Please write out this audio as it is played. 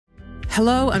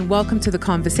Hello and welcome to The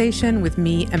Conversation with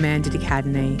me, Amanda de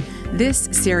Cadenet. This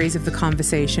series of The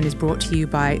Conversation is brought to you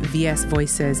by VS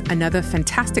Voices, another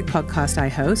fantastic podcast I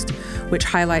host, which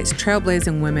highlights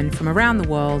trailblazing women from around the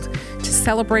world to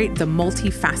celebrate the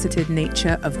multifaceted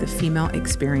nature of the female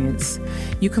experience.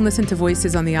 You can listen to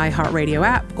Voices on the iHeartRadio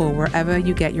app or wherever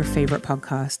you get your favorite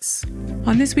podcasts.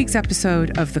 On this week's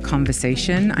episode of The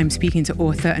Conversation, I'm speaking to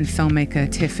author and filmmaker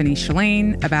Tiffany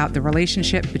Shlain about the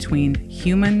relationship between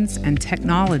humans and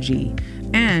technology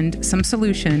and some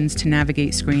solutions to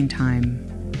navigate screen time.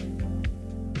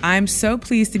 I'm so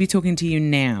pleased to be talking to you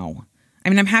now. I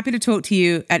mean, I'm happy to talk to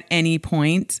you at any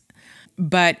point,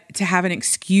 but to have an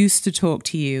excuse to talk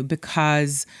to you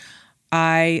because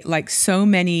I, like so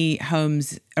many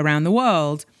homes around the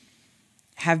world,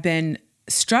 have been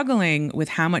struggling with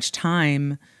how much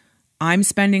time I'm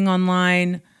spending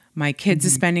online, my kids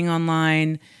are spending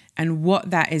online, and what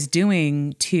that is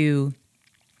doing to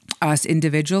us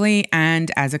individually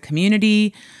and as a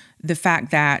community. The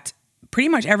fact that pretty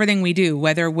much everything we do,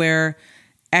 whether we're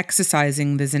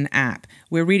exercising, there's an app.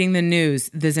 We're reading the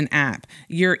news, there's an app.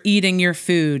 You're eating your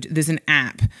food, there's an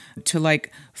app to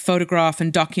like photograph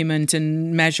and document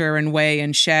and measure and weigh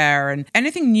and share. And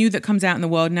anything new that comes out in the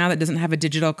world now that doesn't have a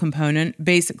digital component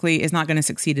basically is not going to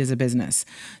succeed as a business.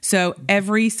 So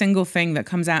every single thing that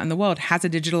comes out in the world has a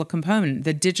digital component.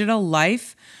 The digital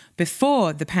life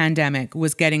before the pandemic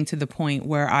was getting to the point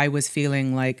where I was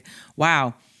feeling like,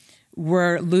 wow,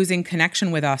 we're losing connection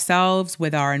with ourselves,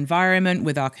 with our environment,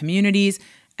 with our communities.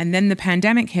 And then the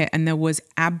pandemic hit, and there was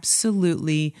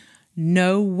absolutely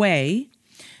no way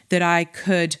that I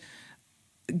could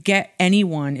get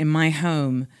anyone in my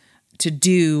home to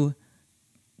do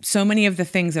so many of the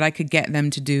things that I could get them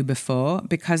to do before,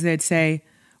 because they'd say,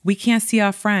 we can't see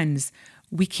our friends.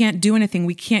 We can't do anything.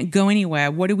 We can't go anywhere.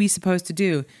 What are we supposed to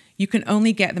do? You can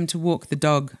only get them to walk the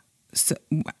dog,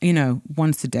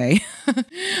 once a day.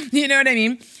 You know what I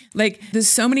mean? Like, there's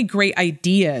so many great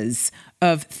ideas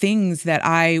of things that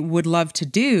I would love to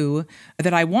do,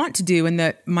 that I want to do, and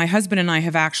that my husband and I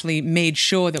have actually made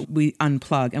sure that we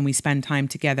unplug and we spend time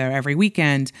together every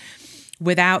weekend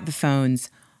without the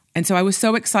phones. And so I was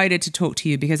so excited to talk to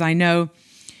you because I know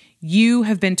you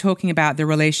have been talking about the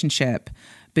relationship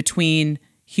between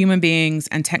human beings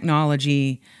and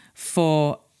technology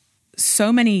for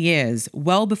so many years,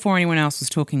 well before anyone else was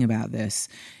talking about this.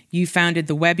 You founded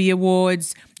the Webby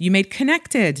Awards. You made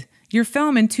Connected, your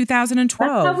film, in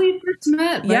 2012. That's how we first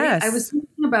met, right? Yes. I was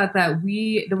thinking about that.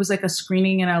 There was like a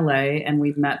screening in LA and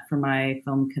we met for my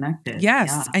film Connected. Yes.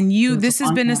 Yeah. And this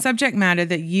has been a subject matter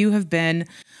that you have been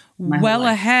well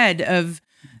ahead of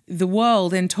the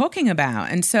world in talking about.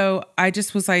 And so I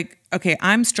just was like, okay,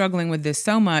 I'm struggling with this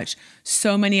so much.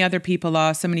 So many other people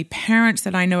are. So many parents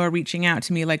that I know are reaching out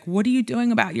to me like, what are you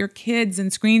doing about your kids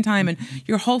and screen time and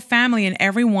your whole family? And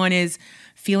everyone is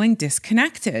feeling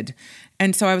disconnected.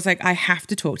 And so I was like, I have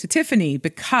to talk to Tiffany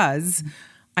because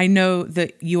I know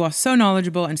that you are so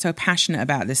knowledgeable and so passionate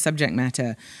about this subject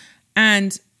matter.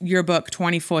 And your book,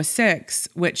 24/6,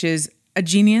 which is a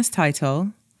genius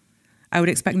title. I would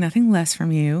expect nothing less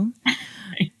from you.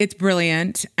 It's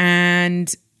brilliant.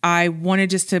 And I wanted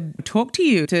just to talk to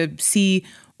you to see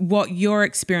what your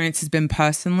experience has been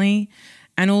personally,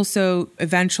 and also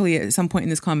eventually at some point in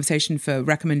this conversation for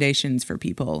recommendations for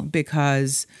people,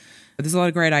 because there's a lot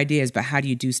of great ideas, but how do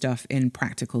you do stuff in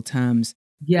practical terms?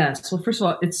 Yes. Well, first of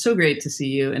all, it's so great to see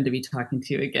you and to be talking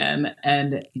to you again.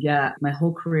 And yeah, my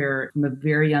whole career from a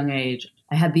very young age,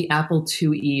 I had the Apple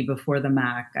IIe before the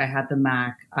Mac. I had the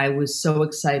Mac. I was so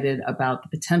excited about the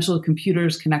potential of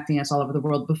computers connecting us all over the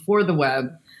world before the web.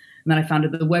 And then I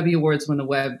founded the Webby Awards when the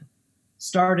web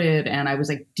started, and I was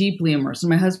like deeply immersed. And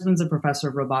my husband's a professor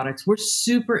of robotics. We're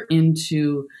super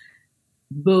into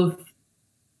both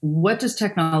what does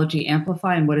technology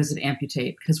amplify and what does it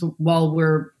amputate? Because while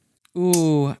we're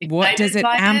what does it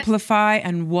amplify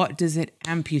and what does it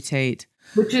amputate?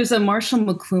 Which is a Marshall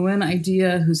McLuhan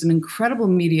idea, who's an incredible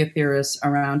media theorist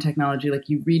around technology. Like,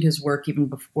 you read his work even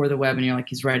before the web and you're like,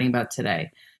 he's writing about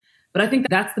today. But I think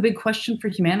that's the big question for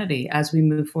humanity as we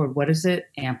move forward. What does it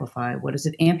amplify? What does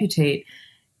it amputate?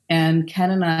 And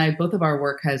Ken and I, both of our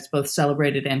work has both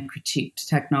celebrated and critiqued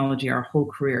technology our whole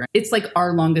career. It's like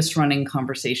our longest running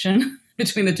conversation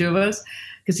between the two of us,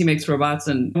 because he makes robots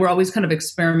and we're always kind of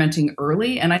experimenting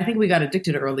early. And I think we got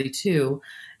addicted early too.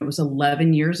 It was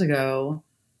 11 years ago.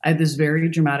 I had this very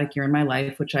dramatic year in my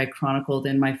life, which I chronicled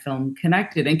in my film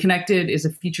Connected. And Connected is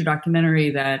a feature documentary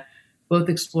that both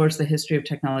explores the history of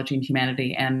technology and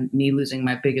humanity and me losing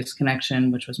my biggest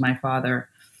connection, which was my father,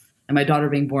 and my daughter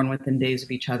being born within days of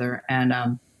each other.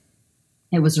 And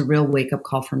it was a real wake-up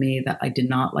call for me that I did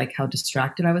not like how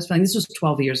distracted I was feeling. This was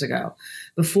 12 years ago,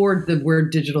 before the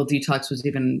word digital detox was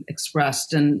even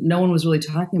expressed, and no one was really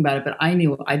talking about it, but I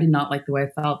knew I did not like the way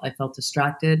I felt. I felt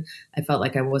distracted. I felt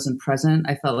like I wasn't present.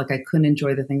 I felt like I couldn't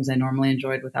enjoy the things I normally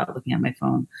enjoyed without looking at my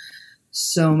phone.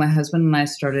 So my husband and I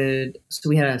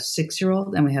we had a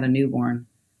 6-year-old and we had a newborn,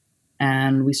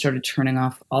 and we started turning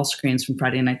off all screens from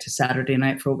Friday night to Saturday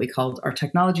night for what we called our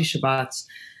technology Shabbats.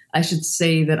 I should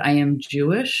say that I am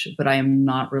Jewish, but I am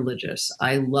not religious.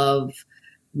 I love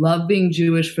being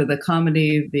Jewish for the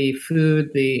comedy, the food,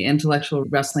 the intellectual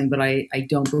wrestling, but I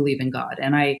don't believe in God.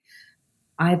 And I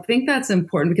think that's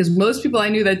important because most people I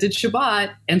knew that did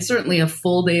Shabbat and certainly a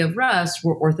full day of rest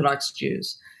were Orthodox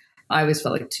Jews. I always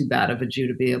felt like too bad of a Jew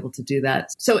to be able to do that.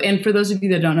 So, and for those of you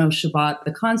that don't know Shabbat,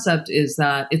 the concept is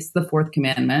that it's the fourth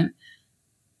commandment.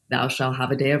 Thou shalt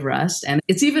have a day of rest. And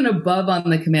it's even above on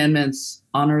the commandments,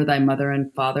 honor thy mother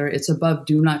and father. It's above,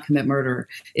 do not commit murder.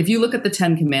 If you look at the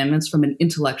 10 commandments from an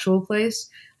intellectual place,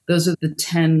 those are the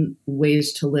 10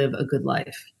 ways to live a good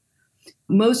life.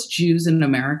 Most Jews in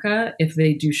America, if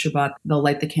they do Shabbat, they'll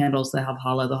light the candles, they'll have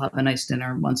challah, they'll have a nice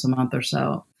dinner once a month or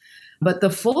so. But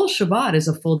the full Shabbat is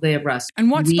a full day of rest.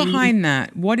 And what's behind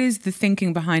that? What is the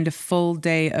thinking behind a full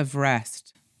day of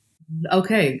rest?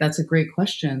 Okay, that's a great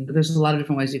question. There's a lot of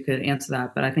different ways you could answer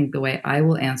that, but I think the way I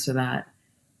will answer that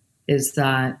is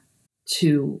that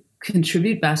to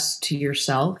contribute best to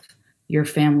yourself, your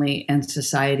family, and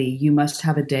society, you must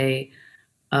have a day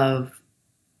of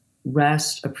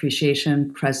rest,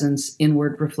 appreciation, presence,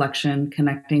 inward reflection,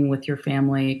 connecting with your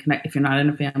family, if you're not in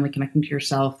a family, connecting to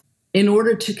yourself, in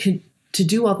order to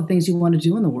do all the things you want to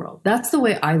do in the world. That's the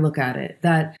way I look at it,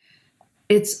 that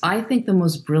it's, I think, the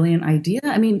most brilliant idea.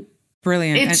 I mean,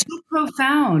 brilliant. It's so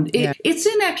profound. It's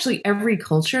in actually every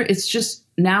culture. It's just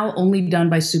now only done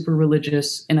by super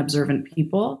religious and observant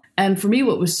people. And for me,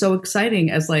 what was so exciting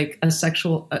as like a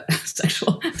secular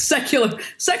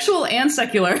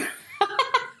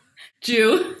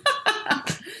Jew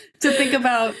to think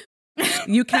about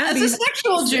you can as a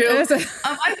sexual Jew.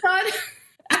 I thought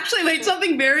actually, like,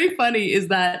 something very funny is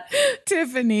that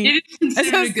Tiffany as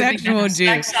a sexual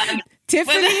Jew.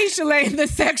 Tiffany Shlain, the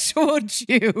sexual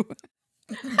Jew.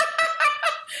 But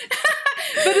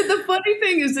the funny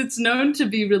thing is it's known to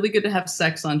be really good to have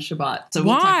sex on Shabbat. So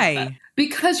why?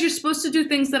 Because you're supposed to do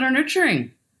things that are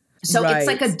nurturing. So It's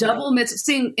like a double mitzvah.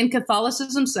 Seeing in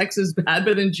Catholicism, sex is bad,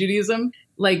 but in Judaism,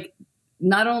 like,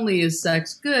 not only is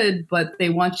sex good, but they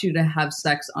want you to have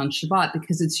sex on Shabbat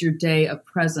because it's your day of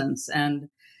presence. And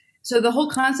so the whole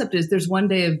concept is there's one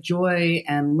day of joy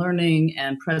and learning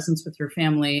and presence with your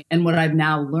family. And what I've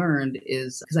now learned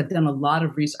is, because I've done a lot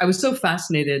of research, I was so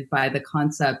fascinated by the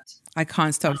concept. I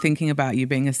can't stop thinking about you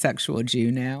being a sexual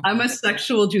Jew now. I'm a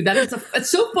sexual Jew. It's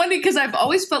so funny because I've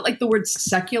always felt like the word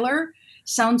secular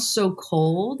sounds so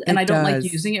cold and I don't like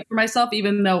using it for myself,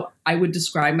 even though I would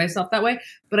describe myself that way.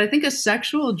 But I think a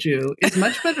sexual Jew is a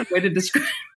much better way to describe.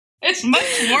 It's much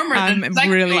warmer than secular.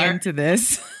 I'm really into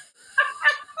this.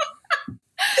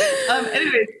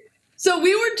 Anyway, so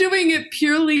we were doing it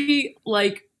purely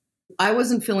like I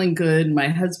wasn't feeling good. My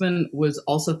husband was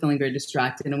also feeling very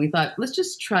distracted. And we thought, let's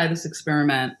just try this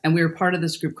experiment. And we were part of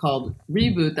this group called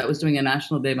Reboot that was doing a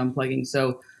national day of unplugging.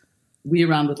 So we,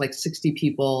 around with like 60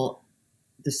 people,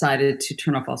 decided to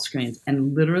turn off all screens.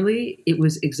 And literally, it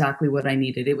was exactly what I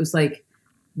needed. It was like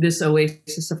this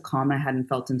oasis of calm I hadn't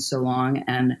felt in so long,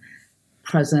 and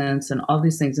presence and all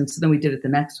these things. And so then we did it the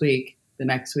next week.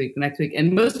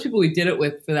 And most people we did it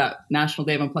with for that National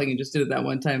Day of Unplugging just did it that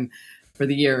one time for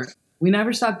the year. We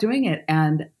never stopped doing it.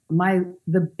 And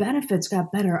the benefits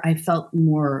got better. I felt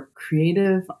more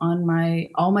creative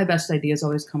all my best ideas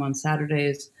always come on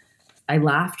Saturdays. I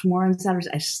laughed more on Saturdays.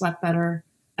 I slept better.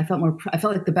 I felt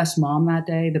like the best mom that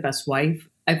day, the best wife.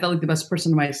 I felt like the best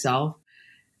person to myself.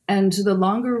 And so the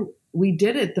longer we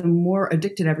did it, the more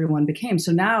addicted everyone became.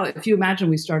 So now, if you imagine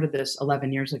we started this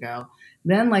 11 years ago,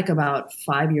 then like about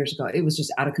 5 years ago, it was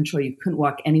just out of control. You couldn't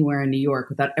walk anywhere in New York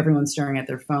without everyone staring at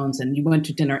their phones. And you went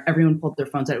to dinner, everyone pulled their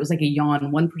phones out. It was like a yawn.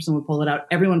 One person would pull it out,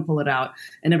 everyone pull it out,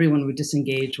 and everyone would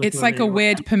disengage. It's like a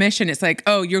weird permission. It's like,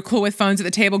 oh, you're cool with phones at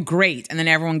the table? Great. And then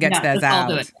everyone gets theirs out.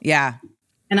 Do it. Yeah.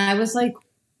 And I was like,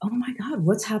 oh my God,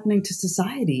 what's happening to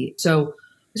society? So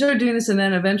I started doing this, and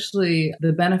then eventually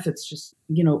the benefits just,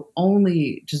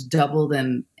 only just doubled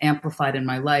and amplified in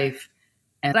my life.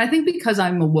 And I think because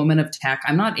I'm a woman of tech,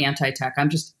 I'm not anti-tech. I'm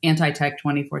just anti-tech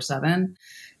 24/7,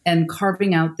 and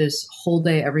carving out this whole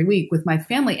day every week with my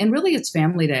family. And really it's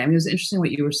family day. I mean, it was interesting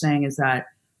what you were saying is that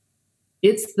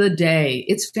It's the day.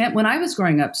 When I was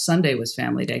growing up, Sunday was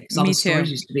family day because all the stores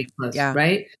used to be closed,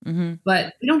 right? Mm-hmm.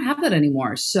 But we don't have that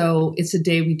anymore. So it's a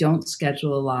day we don't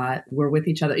schedule a lot. We're with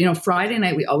each other. Friday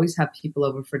night, we always have people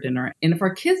over for dinner. And if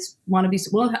our kids want to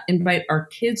we'll invite our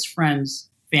kids' friends,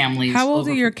 families. How old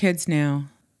are your kids now?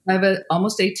 I have an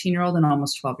almost 18-year-old and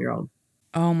almost 12-year-old.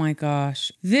 Oh my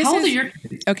gosh. How old are your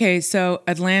kids? Okay, so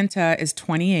Atlanta is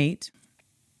 28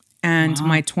 and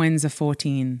my twins are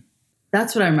 14.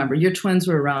 That's what I remember. Your twins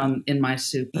were around in my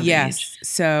soup. Yes. Age.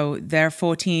 So they're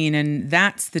 14. And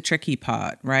that's the tricky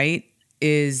part, right?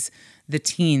 Is the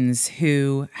teens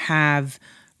who have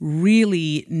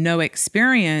really no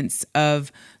experience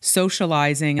of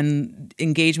socializing and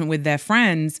engagement with their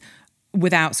friends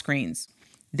without screens.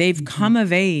 They've come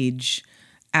of age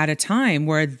at a time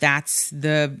where that's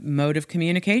the mode of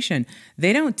communication.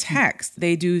 They don't text.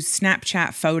 They do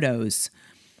Snapchat photos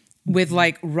with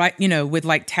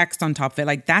with text on top of it.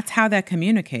 Like that's how they're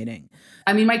communicating.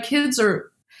 I mean, my kids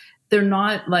they're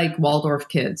not like Waldorf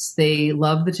kids. They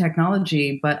love the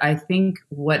technology, but I think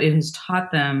what it has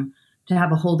taught them to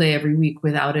have a whole day every week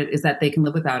without it is that they can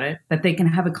live without it, that they can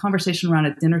have a conversation around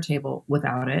a dinner table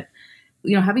without it.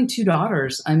 Having two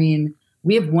daughters, I mean,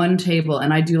 we have one table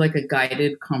and I do like a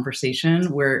guided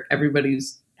conversation where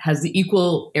everybody's has the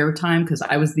equal airtime because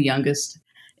I was the youngest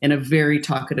in a very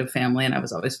talkative family and I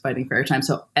was always fighting for airtime.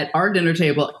 So at our dinner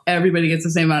table, everybody gets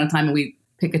the same amount of time and we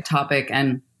pick a topic.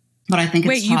 But I think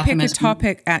you pick a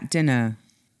topic at dinner?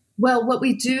 Well, what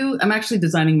we do, I'm actually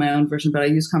designing my own version, but I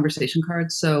use conversation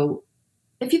cards. So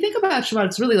if you think about Shabbat,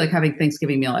 it's really like having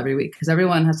Thanksgiving meal every week because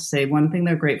everyone has to say one thing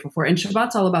they're grateful for. And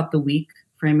Shabbat's all about the week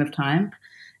frame of time.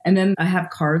 And then I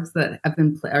have cards that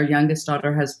our youngest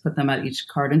daughter has put them at each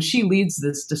card and she leads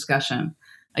this discussion.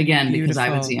 Again, because I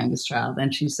was the youngest child.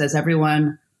 And she says,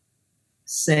 everyone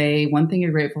say one thing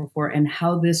you're grateful for and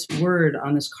how this word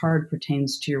on this card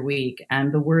pertains to your week.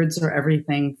 And the words are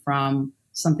everything from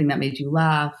something that made you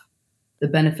laugh, the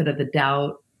benefit of the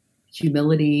doubt,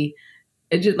 humility.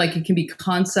 It can be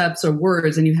concepts or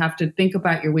words and you have to think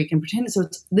about your week and pretend. So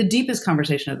it's the deepest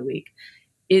conversation of the week.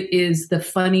 It is the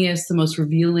funniest, the most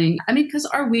revealing. I mean, because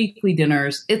our weekly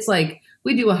dinners, it's like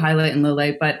we do a highlight and low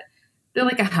light, but they're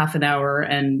like a half an hour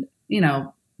and,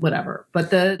 whatever. But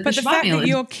the fact that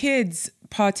your kids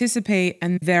participate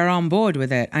and they're on board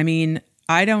with it. I mean,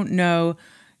 I don't know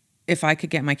if I could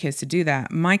get my kids to do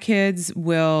that. My kids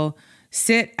will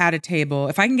sit at a table.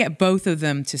 If I can get both of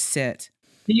them to sit.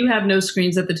 Do you have no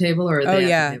screens at the table or are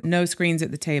they at the table? No screens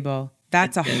at the table.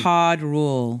 That's a hard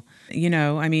rule.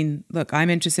 I mean, look, I'm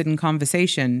interested in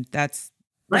conversation. That's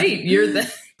right.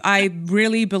 I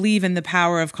really believe in the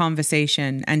power of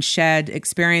conversation and shared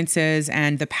experiences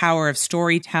and the power of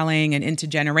storytelling and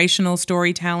intergenerational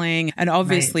storytelling. And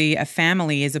obviously a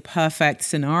family is a perfect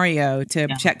scenario to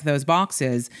check those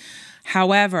boxes.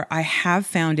 However, I have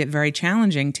found it very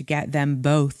challenging to get them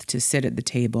both to sit at the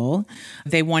table.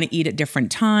 They want to eat at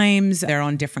different times. They're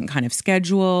on different kind of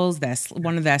schedules.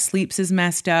 One of their sleeps is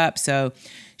messed up. So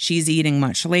she's eating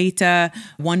much later.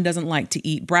 One doesn't like to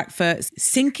eat breakfast.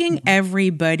 Syncing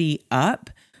everybody up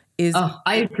is... Oh,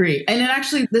 I agree. And then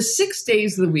actually the 6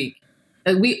 days of the week,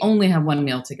 we only have one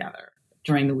meal together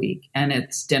during the week and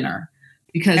it's dinner.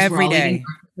 Because every we're all day eating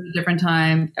at a different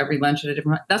time, every lunch at a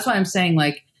different time. That's why I'm saying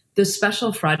the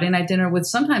special Friday night dinner with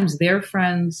sometimes their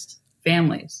friends'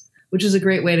 families, which is a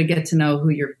great way to get to know who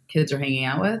your kids are hanging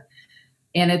out with.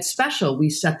 And it's special. We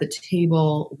set the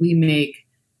table. We make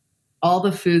all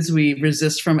the foods we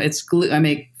resist from. I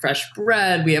make fresh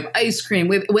bread. We have ice cream.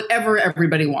 We have whatever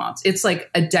everybody wants. It's like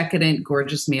a decadent,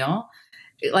 gorgeous meal.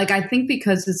 I think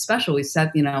because it's special, we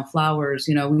set, flowers,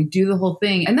 we do the whole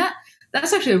thing. And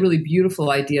that's actually a really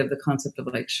beautiful idea of the concept of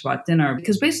Shabbat dinner,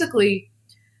 because basically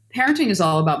parenting is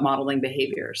all about modeling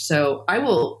behavior. So I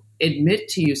will admit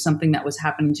to you something that was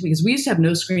happening to me, because we used to have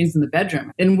no screens in the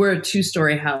bedroom and we're a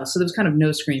 2-story house. So there was kind of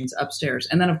no screens upstairs.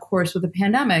 And then of course, with the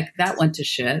pandemic, that went to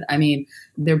shit. I mean,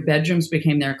 their bedrooms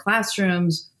became their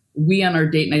classrooms. We on our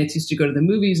date nights used to go to the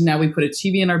movies. Now we put a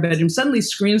TV in our bedroom. Suddenly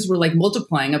screens were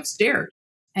multiplying upstairs.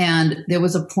 And there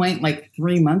was a point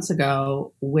 3 months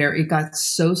ago where it got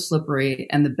so slippery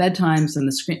and the bedtimes and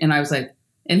the screen. And I was like,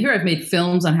 and here I've made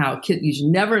films on how you should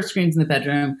never have screens in the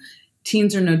bedroom.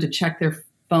 Teens are known to check their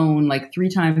phone 3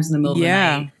 times in the middle of the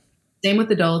night. Same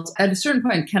with adults. At a certain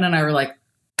point, Ken and I were like,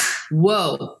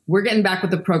 whoa, we're getting back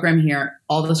with the program here.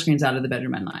 All the screens out of the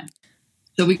bedroom at 9.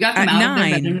 So we got them out of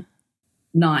their bedroom.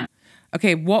 9.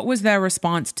 Okay. What was their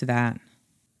response to that?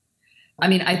 I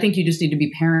mean, I think you just need to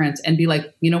be parents and be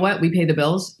like, you know what? We pay the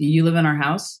bills. You live in our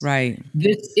house. Right.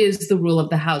 This is the rule of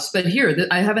the house. But here,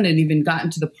 I haven't even gotten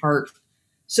to the part.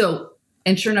 So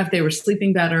And sure enough, they were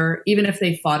sleeping better. Even if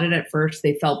they fought it at first,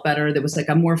 they felt better. There was like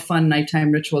a more fun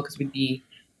nighttime ritual because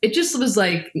it just was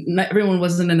like everyone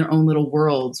wasn't in their own little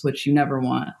worlds, which you never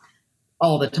want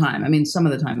all the time. I mean, some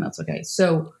of the time that's okay.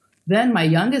 So then my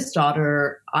youngest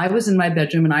daughter, I was in my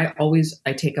bedroom and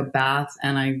I take a bath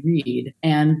and I read.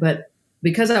 But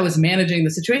because I was managing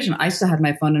the situation, I still had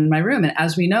my phone in my room. And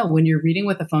as we know, when you're reading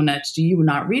with the phone next to you, you're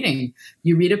not reading.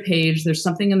 You read a page, there's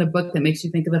something in the book that makes you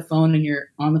think of the phone and you're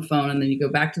on the phone and then you go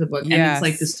back to the book. Yes. And it's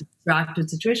like this distracted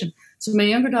situation. So my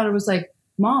younger daughter was like,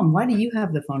 Mom, why do you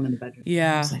have the phone in the bedroom?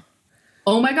 Yeah. I was like,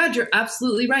 oh my God, you're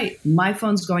absolutely right. My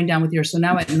phone's going down with yours. So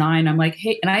now at 9, I'm like,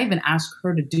 hey, and I even asked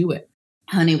her to do it.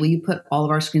 Honey, will you put all of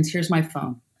our screens? Here's my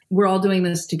phone. We're all doing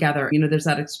this together. You know, there's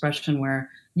that expression where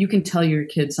you can tell your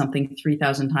kids something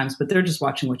 3,000 times, but they're just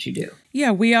watching what you do.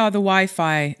 Yeah, we are the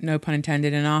Wi-Fi, no pun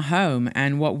intended, in our home.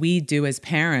 And what we do as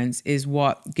parents is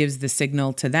what gives the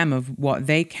signal to them of what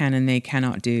they can and they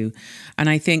cannot do. And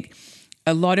I think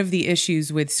a lot of the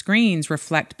issues with screens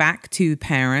reflect back to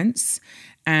parents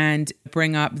and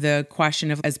bring up the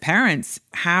question of, as parents,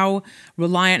 how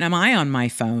reliant am I on my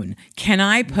phone? Can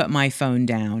I put my phone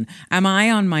down? Am I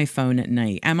on my phone at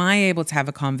night? Am I able to have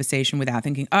a conversation without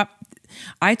thinking,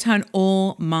 I turn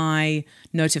all my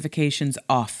notifications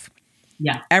off.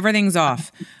 Yeah. Everything's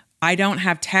off. I don't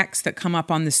have texts that come up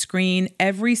on the screen.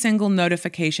 Every single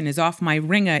notification is off. My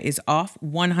ringer is off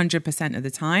 100% of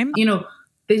the time. You know,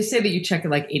 they say that you check it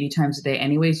like 80 times a day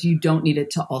anyways. You don't need it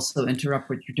to also interrupt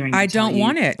what you're doing. I don't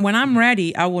want it. When I'm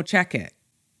ready, I will check it.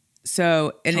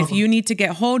 So, and if you need to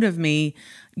get hold of me,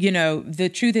 you know, the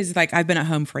truth is, like, I've been at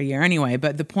home for a year anyway,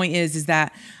 but the point is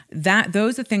that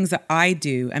those are things that I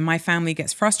do and my family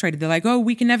gets frustrated. They're like, oh,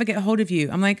 we can never get hold of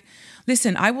you. I'm like,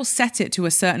 listen, I will set it to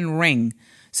a certain ring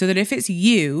so that if it's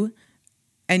you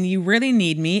and you really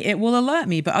need me, it will alert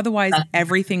me. But otherwise,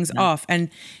 everything's off. And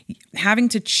having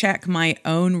to check my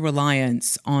own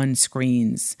reliance on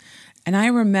screens. And I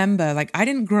remember, like, I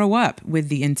didn't grow up with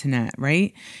the internet,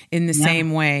 right? In the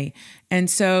same way. And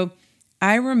so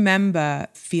I remember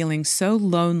feeling so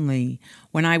lonely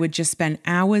when I would just spend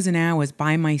hours and hours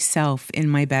by myself in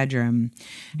my bedroom,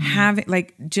 having,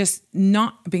 like, just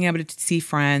not being able to see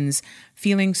friends,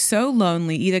 feeling so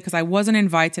lonely, either because I wasn't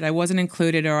invited, I wasn't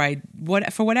included, or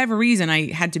for whatever reason,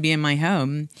 I had to be in my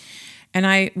home. And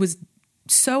I was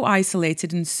so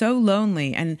isolated and so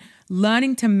lonely, and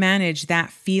learning to manage that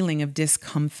feeling of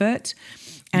discomfort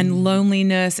and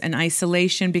loneliness and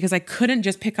isolation, because I couldn't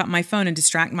just pick up my phone and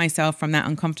distract myself from that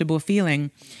uncomfortable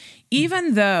feeling.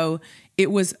 Even though it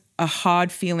was a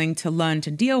hard feeling to learn to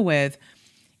deal with,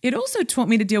 it also taught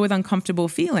me to deal with uncomfortable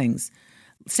feelings.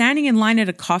 Standing in line at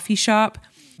a coffee shop,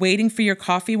 waiting for your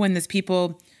coffee when there's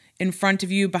people in front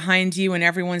of you, behind you, and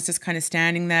everyone's just kind of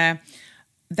standing there.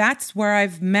 That's where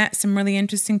I've met some really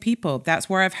interesting people. That's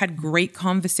where I've had great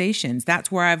conversations.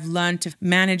 That's where I've learned to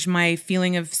manage my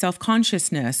feeling of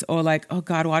self-consciousness, or like, oh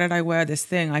God, why did I wear this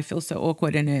thing? I feel so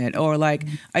awkward in it. Or like,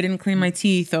 I didn't clean my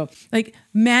teeth, or like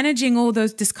managing all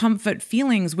those discomfort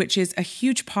feelings, which is a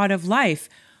huge part of life.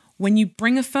 When you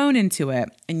bring a phone into it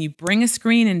and you bring a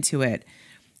screen into it,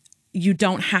 you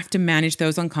don't have to manage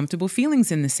those uncomfortable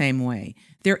feelings in the same way.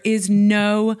 There is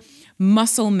no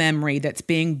muscle memory that's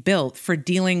being built for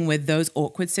dealing with those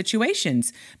awkward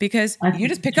situations, because you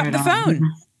just pick up the phone.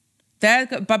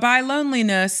 Bye-bye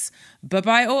loneliness,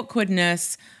 bye-bye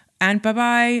awkwardness, and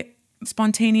bye-bye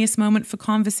spontaneous moment for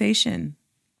conversation.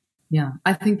 Yeah,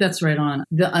 I think that's right on.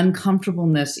 The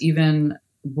uncomfortableness, even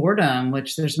boredom,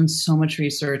 which there's been so much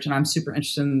research, and I'm super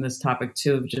interested in this topic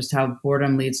too, of just how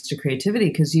boredom leads to creativity,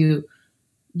 because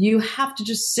you have to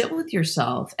just sit with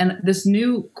yourself. And this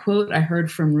new quote I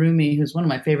heard from Rumi, who's one of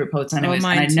my favorite poets anyways,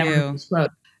 and I never heard this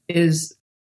quote, is,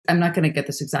 I'm not going to get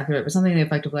this exactly right, but something to the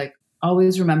effect of like,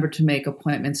 always remember to make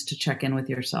appointments to check in with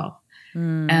yourself.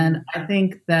 And I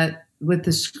think that with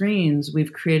the screens,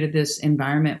 we've created this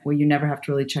environment where you never have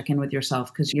to really check in with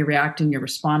yourself, because you're reacting, you're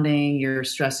responding, you're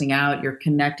stressing out, you're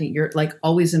connecting, you're like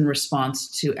always in response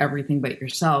to everything but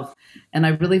yourself. And I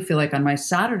really feel like on my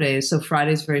Saturdays, so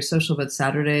Friday's very social, but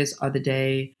Saturdays are the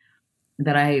day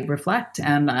that I reflect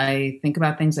and I think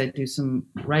about things. I do some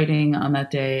writing on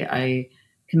that day. I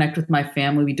connect with my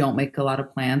family. We don't make a lot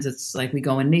of plans. It's like we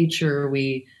go in nature,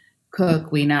 we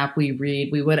cook, we nap, we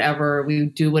read, we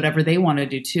do whatever they want to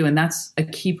do too. And that's a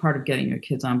key part of getting your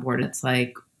kids on board. It's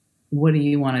like, what do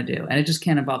you want to do? And it just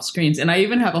can't involve screens. And I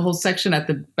even have a whole section at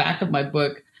the back of my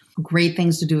book great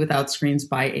things to do without screens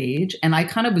by age. And I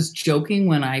kind of was joking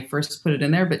when I first put it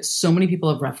in there, but so many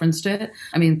people have referenced it.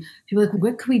 I mean, people are like,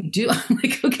 what can we do? I'm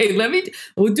like, okay,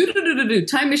 we'll do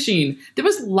time machine. There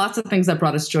was lots of things that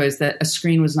brought us joys that a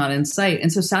screen was not in sight.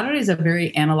 And so Saturday is a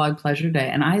very analog pleasure day.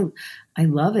 And I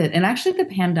love it. And actually the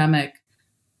pandemic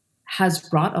has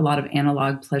brought a lot of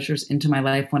analog pleasures into my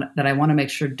life that I want to make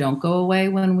sure don't go away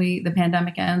when the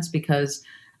pandemic ends, because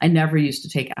I never used to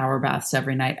take hour baths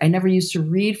every night. I never used to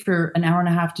read for an hour and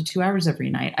a half to 2 hours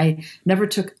every night. I never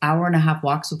took hour and a half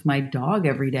walks with my dog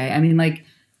every day. I mean, like,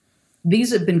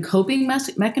 these have been coping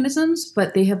mechanisms,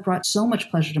 but they have brought so much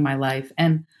pleasure to my life.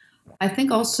 And I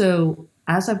think also,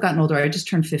 as I've gotten older, I just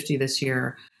turned 50 this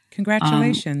year.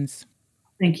 Congratulations.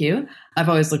 Thank you. I've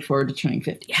always looked forward to turning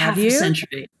 50. Have half you? a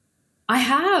century. I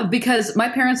have, because my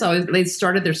parents they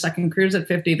started their second careers at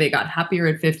 50. They got happier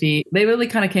at 50. They really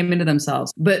kind of came into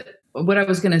themselves. But what I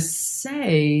was going to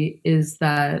say is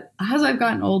that as I've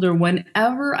gotten older,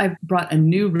 whenever I've brought a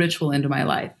new ritual into my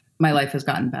life has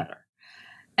gotten better.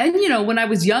 And, when I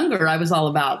was younger, I was all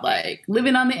about like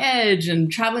living on the edge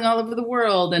and traveling all over the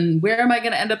world and where am I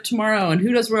going to end up tomorrow and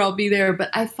who knows where I'll be there. But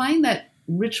I find that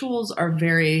rituals are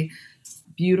very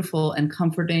beautiful and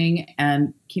comforting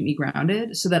and keep me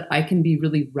grounded so that I can be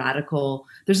really radical.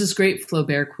 There's this great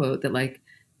Flaubert quote that like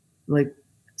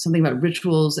something about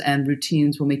rituals and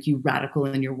routines will make you radical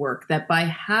in your work, that by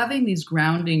having these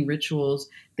grounding rituals,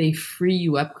 they free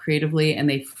you up creatively and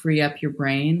they free up your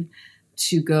brain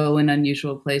to go in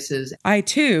unusual places. I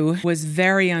too was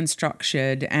very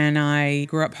unstructured, and I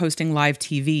grew up hosting live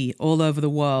TV all over the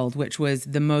world, which was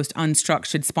the most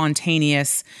unstructured,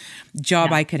 spontaneous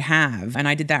job I could have. And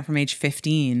I did that from age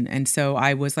 15. And so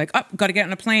I was like, got to get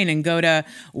on a plane and go to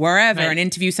wherever and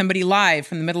interview somebody live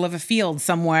from the middle of a field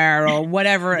somewhere or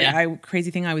whatever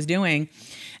crazy thing I was doing.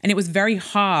 And it was very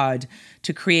hard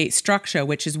to create structure,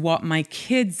 which is what my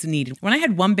kids needed. When I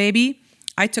had one baby,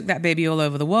 I took that baby all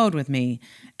over the world with me,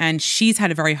 and she's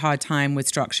had a very hard time with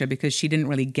structure because she didn't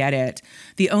really get it.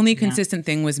 The only consistent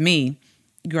thing was me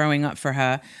growing up for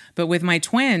her. But with my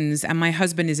twins, and my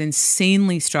husband is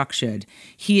insanely structured.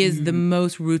 He is the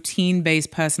most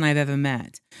routine-based person I've ever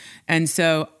met. And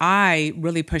so I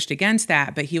really pushed against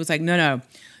that, but he was like, no,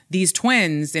 these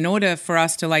twins, in order for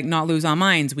us to like not lose our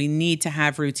minds, we need to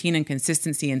have routine and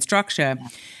consistency and structure. Yeah.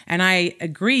 And I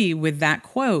agree with that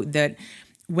quote that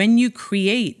when you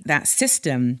create that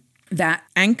system that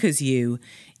anchors you,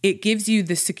 it gives you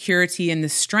the security and the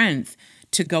strength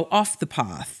to go off the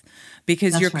path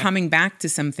because you're coming back to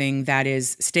something that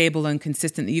is stable and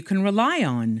consistent that you can rely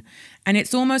on. And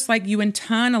it's almost like you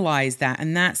internalize that.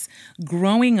 And that's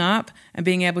growing up and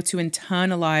being able to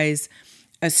internalize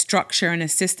a structure and a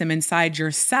system inside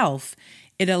yourself.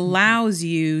 It allows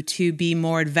you to be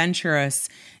more adventurous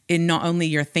in not only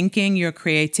your thinking, your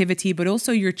creativity, but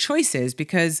also your choices,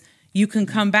 because you can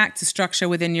come back to structure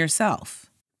within yourself.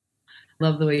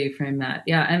 Love the way you frame that.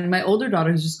 Yeah. And my older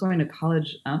daughter is just going to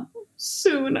college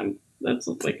soon. That's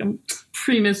like I'm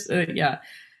premise.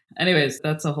 Anyways,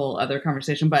 that's a whole other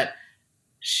conversation, but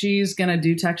she's going to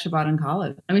do Tech Shabbat in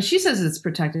college. I mean, she says it's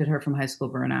protected her from high school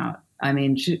burnout. I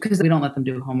mean, because we don't let them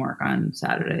do homework on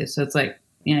Saturdays. So it's like,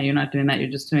 you're not doing that. You're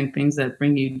just doing things that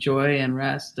bring you joy and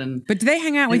rest. But do they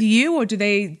hang out with you, or do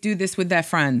they do this with their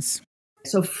friends?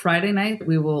 So Friday night,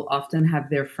 we will often have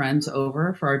their friends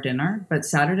over for our dinner, but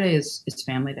Saturday is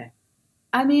family day.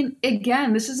 I mean,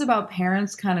 again, this is about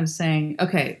parents kind of saying,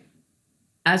 okay,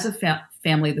 as a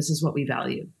family, this is what we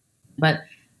value. But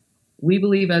we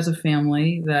believe as a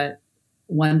family that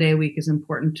one day a week is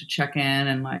important to check in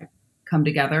and like come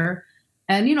together.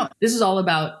 And, this is all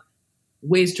about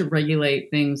ways to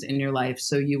regulate things in your life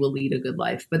so you will lead a good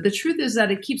life. But the truth is that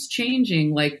it keeps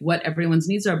changing, like what everyone's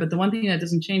needs are. But the one thing that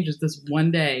doesn't change is this one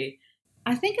day.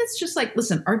 I think it's just like,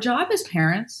 listen, our job as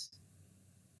parents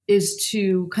is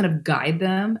to kind of guide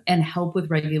them and help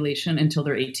with regulation until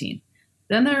they're 18.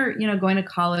 Then they're, going to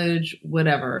college,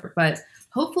 whatever. But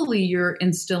hopefully you're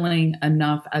instilling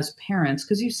enough as parents,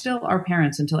 because you still are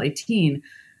parents until 18.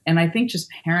 And I think just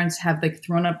parents have like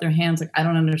thrown up their hands, like, I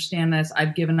don't understand this.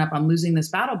 I've given up. I'm losing this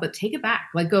battle, but take it back.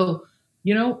 Like go,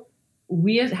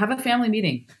 we have a family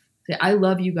meeting. Say, I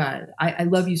love you guys. I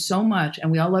love you so much.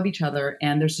 And we all love each other.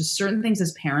 And there's just certain things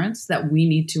as parents that we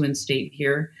need to instate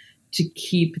here to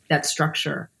keep that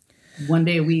structure one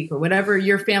day a week or whatever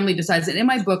your family decides. And in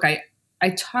my book, I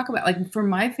talk about, like, for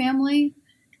my family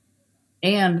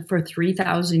and for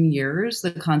 3,000 years,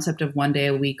 the concept of one day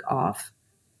a week off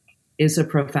is a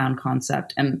profound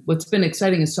concept. And what's been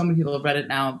exciting is so many people have read it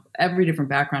now, every different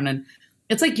background. And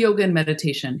it's like yoga and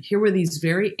meditation. Here were these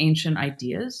very ancient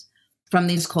ideas from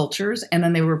these cultures, and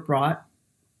then they were brought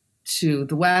to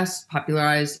the West,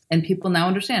 popularized, and people now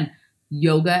understand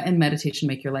yoga and meditation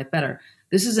make your life better.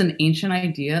 This is an ancient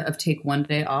idea of take one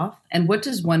day off. And what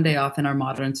does one day off in our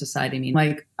modern society mean?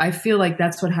 Like, I feel like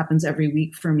that's what happens every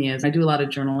week for me. Is I do a lot of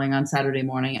journaling on Saturday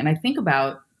morning, and I think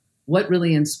about what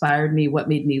really inspired me, what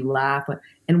made me laugh,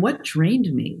 and what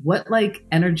drained me, what like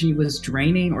energy was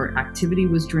draining or activity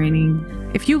was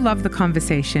draining. If you love the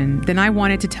conversation, then I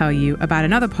wanted to tell you about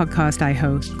another podcast I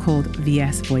host called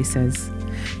VS Voices.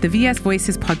 The VS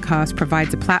Voices podcast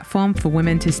provides a platform for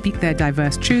women to speak their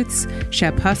diverse truths,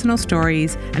 share personal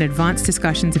stories, and advance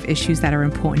discussions of issues that are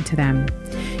important to them.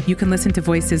 You can listen to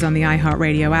Voices on the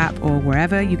iHeartRadio app or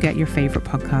wherever you get your favorite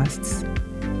podcasts.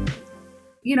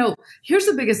 You know, here's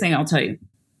the biggest thing I'll tell you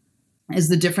is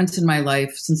the difference in my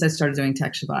life since I started doing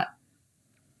Tech Shabbat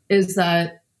is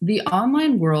that the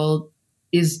online world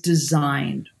is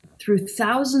designed through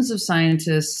thousands of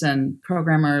scientists and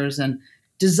programmers and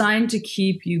designed to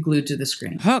keep you glued to the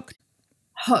screen.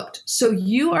 Hooked. So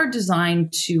you are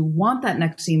designed to want that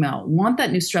next email, want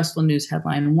that new stressful news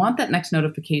headline, want that next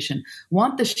notification,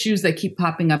 want the shoes that keep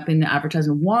popping up in the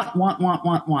advertisement,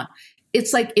 want.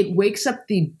 It's like it wakes up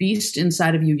the beast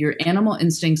inside of you, your animal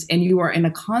instincts, and you are in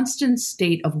a constant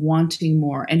state of wanting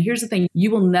more. And here's the thing,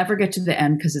 you will never get to the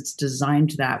end because it's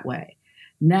designed that way.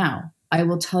 Now, I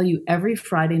will tell you every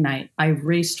Friday night, I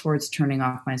race towards turning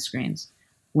off my screens.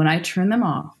 When I turn them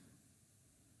off,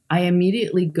 I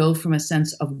immediately go from a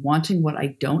sense of wanting what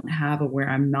I don't have or where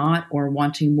I'm not, or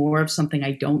wanting more of something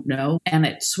I don't know. And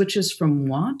it switches from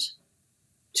want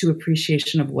to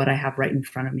appreciation of what I have right in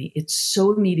front of me. It's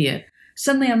so immediate.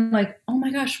 Suddenly I'm like, oh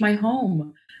my gosh, my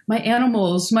home, my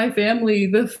animals, my family,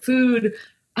 the food.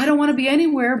 I don't want to be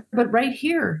anywhere but right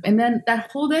here. And then that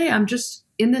whole day, I'm just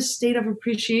in this state of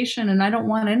appreciation and I don't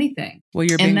want anything. Well,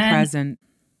 you're being present.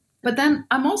 But then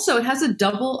I'm also, it has a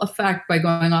double effect by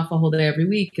going off a whole day every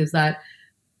week is that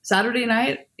Saturday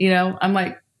night, I'm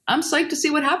like, I'm psyched to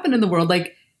see what happened in the world.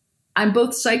 Like I'm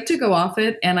both psyched to go off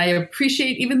it and I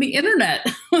appreciate even the internet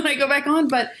when I go back on.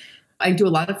 But I do a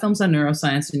lot of films on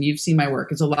neuroscience and you've seen my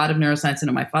work. It's a lot of neuroscience.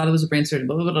 And my father was a brain surgeon,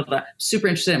 blah, blah, blah, blah. Super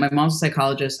interested. My mom's a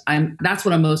psychologist. That's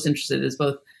what I'm most interested in is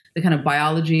both the kind of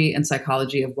biology and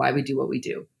psychology of why we do what we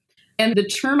do. And the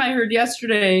term I heard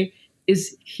yesterday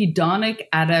is hedonic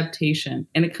adaptation.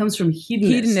 And it comes from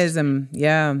hedonism.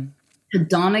 Yeah.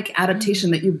 Hedonic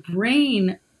adaptation, that your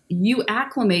brain, you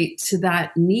acclimate to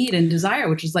that need and desire,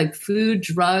 which is like food,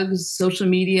 drugs, social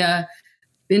media,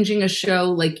 binging a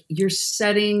show. Like you're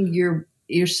setting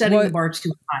the bar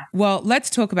too high. Well, let's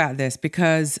talk about this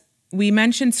because we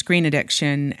mentioned screen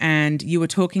addiction and you were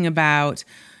talking about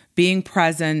being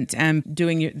present and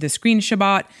doing the screen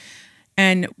Shabbat.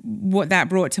 And what that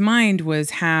brought to mind was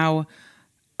how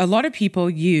a lot of people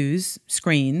use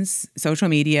screens, social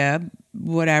media,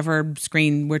 whatever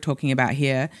screen we're talking about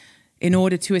here, in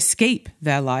order to escape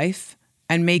their life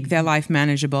and make their life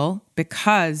manageable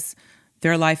because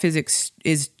their life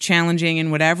is challenging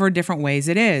in whatever different ways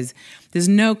it is. There's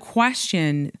no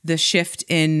question the shift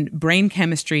in brain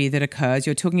chemistry that occurs.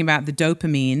 You're talking about the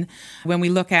dopamine. When we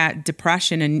look at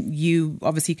depression, and you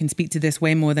obviously can speak to this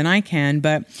way more than I can,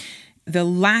 but the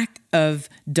lack of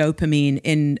dopamine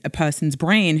in a person's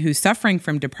brain who's suffering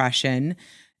from depression,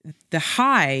 the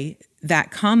high that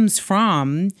comes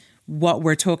from what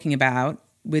we're talking about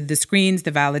with the screens,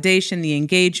 the validation, the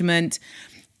engagement,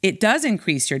 it does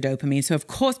increase your dopamine. So of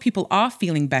course people are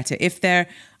feeling better. If they're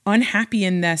unhappy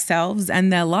in themselves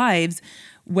and their lives,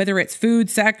 whether it's food,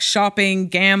 sex, shopping,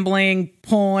 gambling,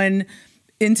 porn,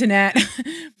 internet,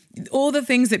 all the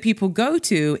things that people go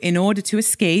to in order to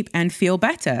escape and feel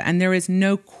better. And there is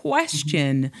no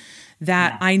question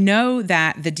that I know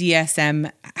that the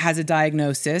DSM has a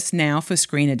diagnosis now for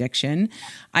screen addiction.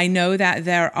 I know that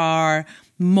there are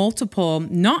multiple,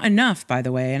 not enough, by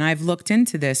the way, and I've looked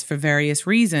into this for various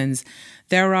reasons.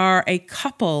 There are a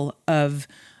couple of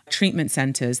treatment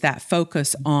centers that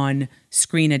focus on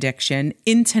screen addiction,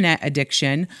 internet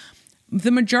addiction.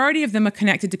 The majority of them are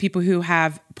connected to people who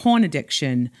have porn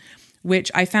addiction,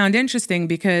 which I found interesting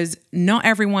because not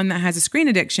everyone that has a screen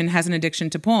addiction has an addiction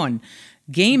to porn.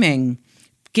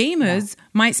 Gamers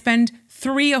might spend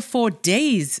 3 or 4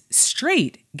 days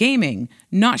straight gaming,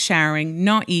 not showering,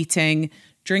 not eating,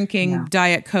 drinking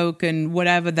Diet Coke and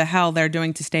whatever the hell they're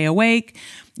doing to stay awake.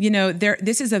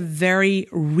 This is a very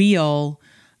real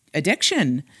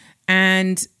addiction.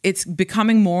 And it's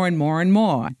becoming more and more and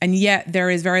more. And yet there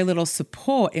is very little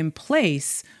support in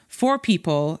place for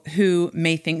people who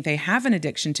may think they have an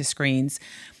addiction to screens.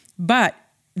 But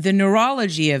the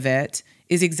neurology of it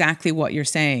is exactly what you're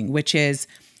saying, which is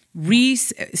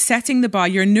resetting the bar.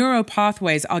 Your neural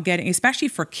pathways are getting, especially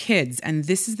for kids, and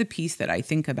this is the piece that I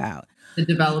think about. The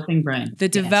developing brain. The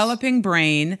developing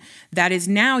brain that is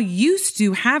now used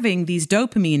to having these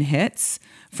dopamine hits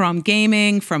from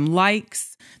gaming, from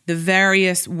likes, the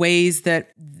various ways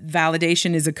that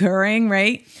validation is occurring,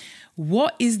 right?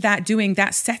 What is that doing?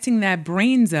 That's setting their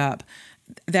brains up.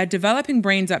 They're developing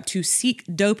brains up to seek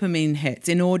dopamine hits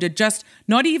in order just,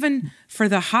 not even for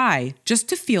the high, just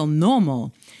to feel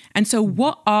normal. And so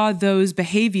what are those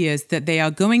behaviors that they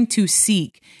are going to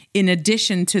seek in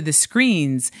addition to the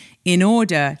screens in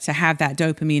order to have that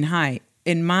dopamine high?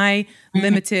 In my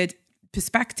limited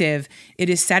perspective, it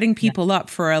is setting people up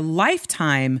for a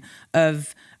lifetime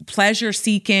of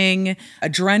pleasure-seeking,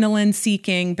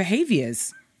 adrenaline-seeking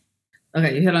behaviors.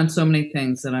 Okay, you hit on so many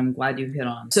things that I'm glad you hit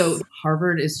on. So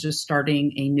Harvard is just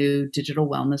starting a new digital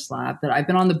wellness lab that I've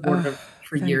been on the board of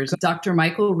for years. Dr.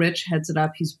 Michael Rich heads it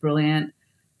up. He's brilliant.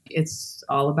 It's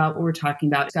all about what we're talking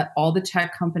about. It's got all the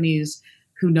tech companies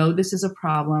who know this is a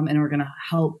problem and are going to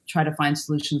help try to find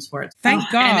solutions for it. Thank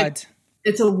God.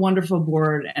 It's a wonderful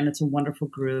board and it's a wonderful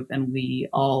group, and we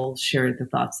all share the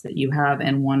thoughts that you have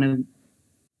and want to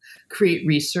create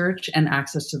research and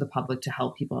access to the public to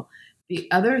help people. The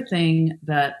other thing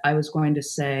that I was going to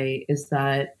say is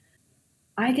that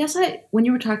when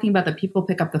you were talking about that people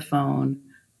pick up the phone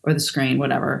or the screen,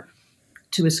 whatever,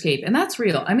 to escape, and that's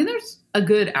real. I mean, there's a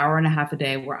good hour and a half a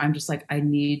day where I'm just like, I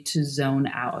need to zone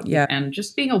out. Yeah. And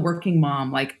just being a working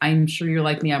mom, like, I'm sure you're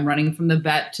like me. I'm running from the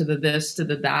vet to the this, to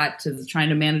the that, to the trying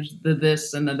to manage the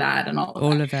this and the that and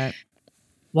all of that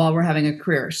while we're having a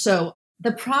career. So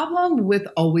the problem with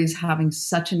always having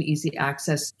such an easy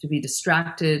access to be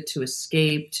distracted, to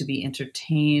escape, to be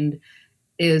entertained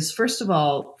is, first of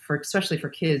all, especially for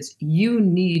kids, you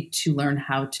need to learn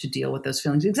how to deal with those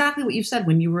feelings. Exactly what you said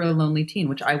when you were a lonely teen,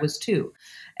 which I was too.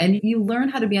 And you learn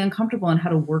how to be uncomfortable and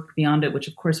how to work beyond it, which,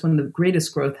 of course, when the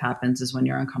greatest growth happens is when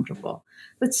you're uncomfortable.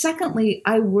 But secondly,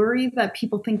 I worry that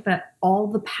people think that all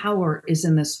the power is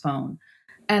in this phone.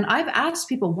 And I've asked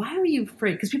people, why are you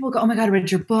afraid? Because people go, oh my God, I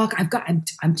read your book.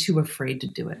 I'm too afraid to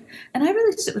do it. And I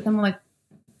really sit with them like,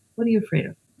 what are you afraid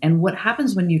of? And what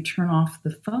happens when you turn off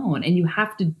the phone and you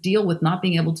have to deal with not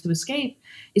being able to escape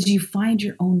is you find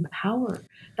your own power.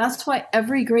 That's why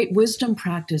every great wisdom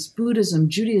practice, Buddhism,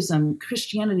 Judaism,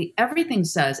 Christianity, everything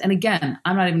says, and again,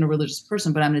 I'm not even a religious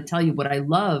person, but I'm going to tell you what I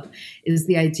love is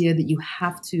the idea that you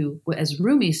have to, as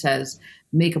Rumi says,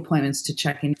 make appointments to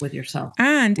check in with yourself.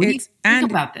 And what do you think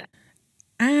about that?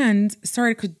 And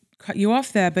sorry to cut you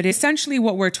off there, but essentially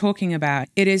what we're talking about,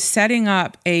 it is setting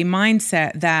up a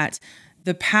mindset that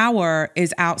the power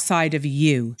is outside of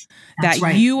you. That's that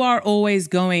right. You are always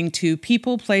going to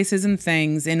people, places, and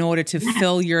things in order to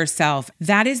fill yourself.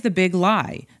 That is the big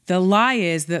lie. The lie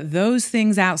is that those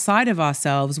things outside of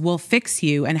ourselves will fix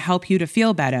you and help you to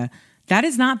feel better. That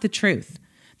is not the truth.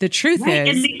 The truth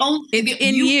is, it's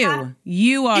in you.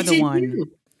 You are the one.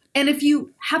 You. And if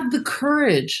you have the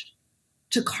courage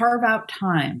to carve out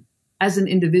time as an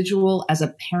individual, as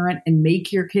a parent, and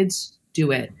make your kids do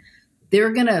it,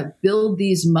 they're going to build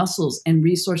these muscles and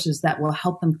resources that will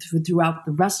help them throughout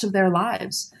the rest of their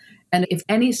lives. And if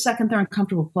any second they're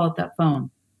uncomfortable, pull out that phone.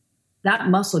 That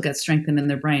muscle gets strengthened in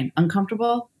their brain.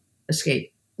 Uncomfortable,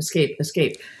 escape, escape,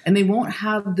 escape. And they won't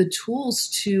have the tools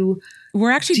to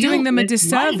We're actually doing them a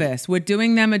disservice. Life. We're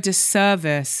doing them a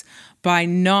disservice by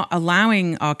not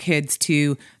allowing our kids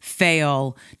to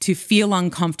fail, to feel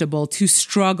uncomfortable, to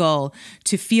struggle,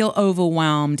 to feel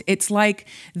overwhelmed. It's like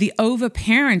the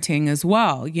overparenting as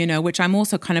well, which I'm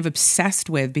also kind of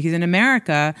obsessed with, because in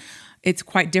America, it's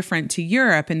quite different to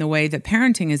Europe in the way that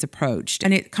parenting is approached.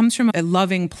 And it comes from a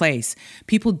loving place.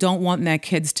 People don't want their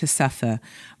kids to suffer.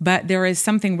 But there is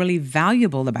something really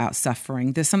valuable about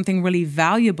suffering. There's something really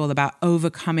valuable about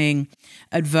overcoming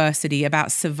adversity,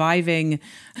 about surviving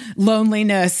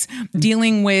loneliness,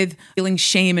 dealing with feeling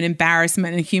shame and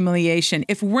embarrassment and humiliation.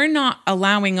 If we're not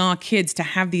allowing our kids to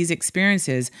have these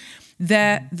experiences,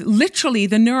 literally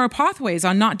the neural pathways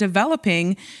are not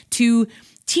developing to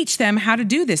teach them how to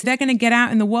do this. They're going to get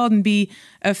out in the world and be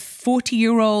a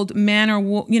 40-year-old man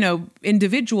or,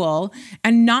 individual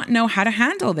and not know how to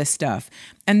handle this stuff.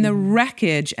 And the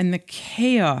wreckage and the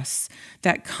chaos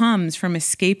that comes from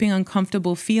escaping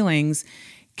uncomfortable feelings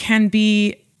can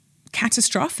be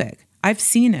catastrophic. I've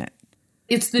seen it.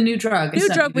 It's the new drug. New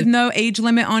drug with no age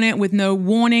limit on it, with no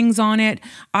warnings on it.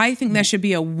 I think there should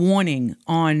be a warning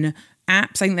on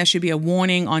apps. I think there should be a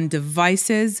warning on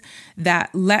devices that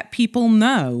let people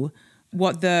know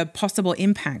what the possible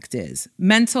impact is.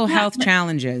 Mental health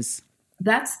challenges.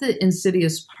 That's the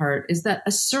insidious part, is that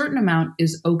a certain amount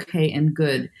is okay and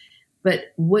good.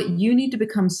 But what you need to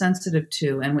become sensitive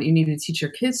to and what you need to teach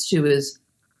your kids to is,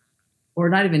 or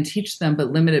not even teach them,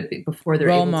 but limit it before they're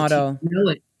role able model. to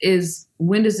know it, is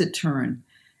when does it turn?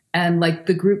 And like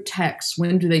the group texts,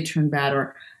 when do they turn bad?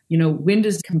 Or, when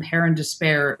does compare and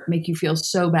despair make you feel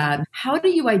so bad? How do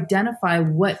you identify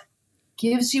what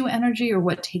gives you energy or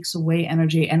what takes away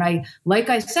energy? And like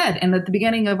I said, and at the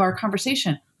beginning of our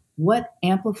conversation, what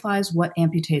amplifies, what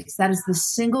amputates? That is the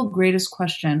single greatest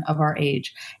question of our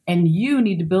age. And you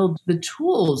need to build the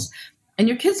tools, and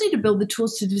your kids need to build the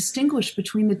tools to distinguish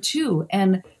between the two.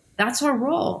 And that's our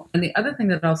role. And the other thing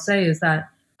that I'll say is that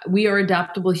we are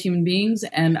adaptable human beings,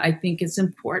 and I think it's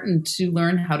important to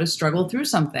learn how to struggle through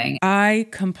something. I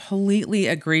completely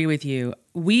agree with you.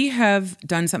 We have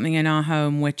done something in our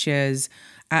home, which is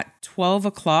at 12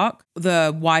 o'clock,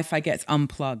 the Wi-Fi gets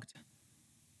unplugged.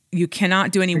 You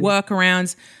cannot do any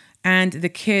workarounds, and the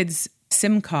kids'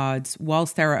 SIM cards,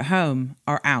 whilst they're at home,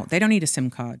 are out. They don't need a SIM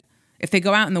card. If they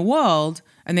go out in the world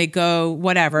and they go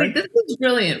whatever. Wait, this is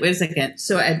brilliant. Wait a second.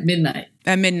 So at midnight.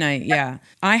 At midnight, yeah.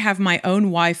 I have my own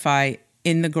Wi-Fi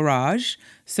in the garage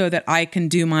so that I can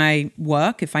do my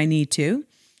work if I need to,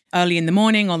 early in the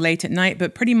morning or late at night.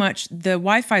 But pretty much the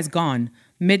Wi-Fi is gone.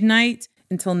 Midnight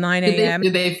until 9 a.m.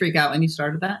 Did they freak out when you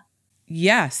started that?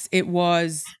 Yes, it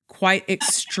was quite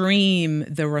extreme,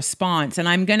 the response. And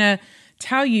I'm going to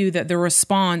tell you that the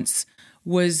response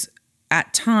was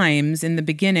at times in the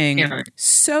beginning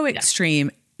so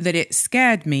extreme that it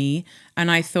scared me.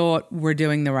 And I thought, we're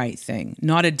doing the right thing.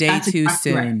 Not a day too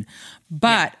soon. Right.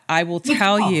 But I will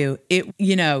tell you, it,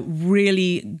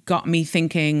 really got me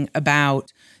thinking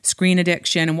about screen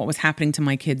addiction and what was happening to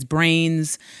my kids'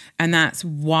 brains. And that's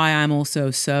why I'm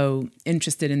also so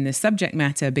interested in this subject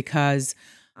matter, because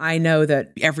I know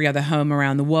that every other home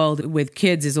around the world with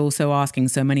kids is also asking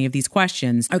so many of these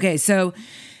questions. Okay, so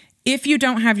if you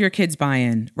don't have your kids'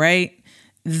 buy-in, right,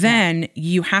 then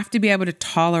you have to be able to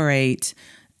tolerate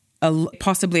a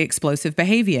possibly explosive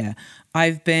behavior.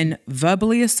 I've been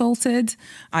verbally assaulted.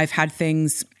 I've had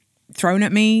things thrown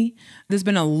at me. There's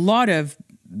been a lot of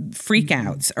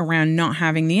freakouts around not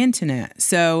having the internet.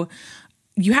 So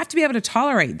you have to be able to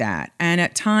tolerate that. And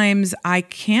at times I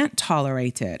can't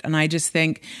tolerate it. And I just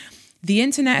think the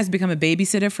internet has become a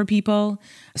babysitter for people.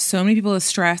 So many people are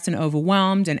stressed and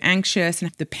overwhelmed and anxious,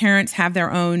 and the parents have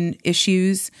their own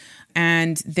issues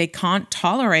and they can't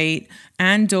tolerate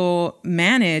and or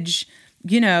manage,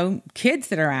 kids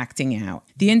that are acting out.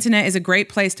 The internet is a great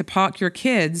place to park your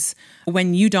kids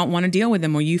when you don't want to deal with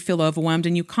them or you feel overwhelmed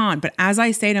and you can't. But as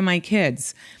I say to my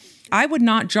kids, I would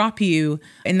not drop you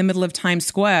in the middle of Times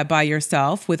Square by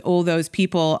yourself with all those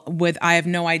people with, I have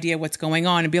no idea what's going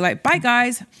on, and be like, bye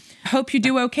guys, hope you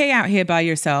do okay out here by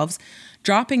yourselves.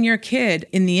 Dropping your kid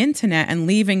in the internet and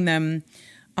leaving them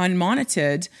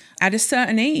unmonitored at a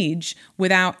certain age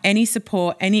without any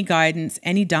support, any guidance,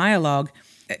 any dialogue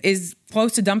is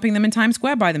close to dumping them in Times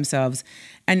Square by themselves.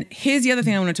 And here's the other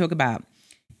thing I want to talk about.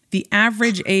 The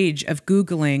average age of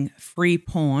Googling free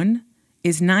porn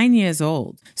is 9 years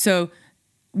old. So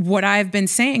what I've been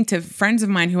saying to friends of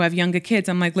mine who have younger kids,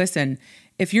 I'm like, listen,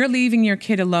 if you're leaving your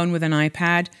kid alone with an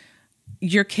iPad,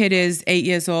 your kid is 8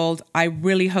 years old, I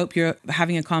really hope you're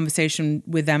having a conversation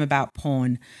with them about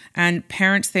porn. And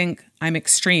parents think I'm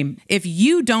extreme. If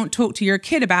you don't talk to your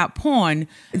kid about porn,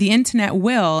 the internet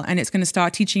will, and it's going to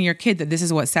start teaching your kid that this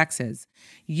is what sex is.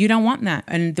 You don't want that.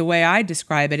 And the way I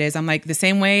describe it is, I'm like, the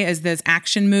same way as there's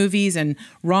action movies and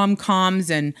rom-coms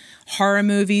and horror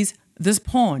movies, there's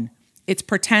porn. It's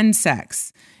pretend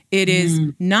sex. It is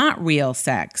not real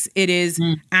sex. It is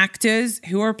actors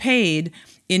who are paid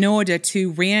in order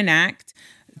to reenact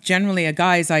generally a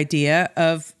guy's idea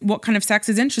of what kind of sex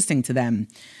is interesting to them.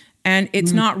 And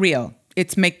it's not real.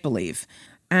 It's make-believe.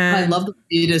 I love that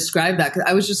you described that, because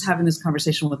I was just having this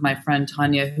conversation with my friend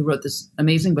Tanya, who wrote this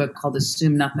amazing book called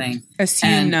Assume Nothing.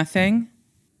 Assume Nothing?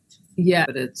 Yeah,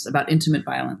 but it's about intimate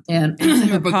violence. And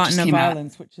her book partner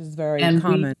violence, which is very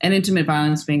common. And intimate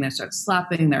violence being they start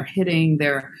slapping, they're hitting,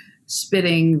 they're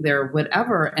spitting, they're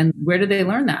whatever. And where do they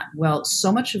learn that? Well,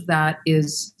 so much of that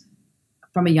is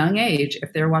from a young age.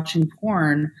 If they're watching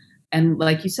porn, and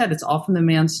like you said, it's all from the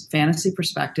man's fantasy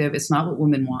perspective. It's not what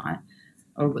women want,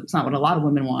 or it's not what a lot of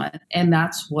women want. And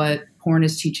that's what porn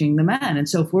is teaching the men. And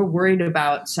so if we're worried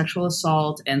about sexual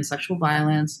assault and sexual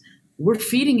violence, we're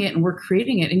feeding it and we're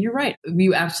creating it. And you're right.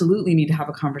 We absolutely need to have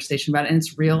a conversation about it. And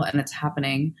it's real and it's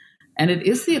happening. And it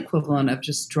is the equivalent of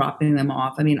just dropping them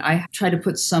off. I mean, I tried to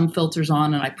put some filters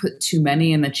on and I put too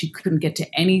many, and then she couldn't get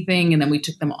to anything. And then we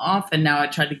took them off, and now I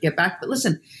tried to get back. But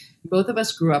listen, both of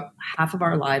us grew up half of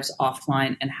our lives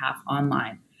offline and half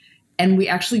online. And we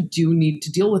actually do need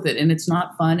to deal with it. And it's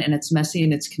not fun and it's messy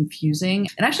and it's confusing.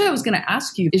 And actually, I was going to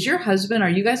ask you, is your husband, are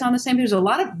you guys on the same page? There's a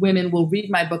lot of women will read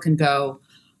my book and go,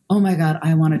 oh my God,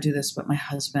 I want to do this, but my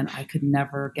husband, I could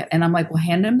never get. And I'm like, well,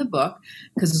 hand him the book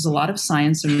because there's a lot of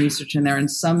science and research in there. And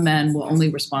some men will only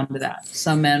respond to that.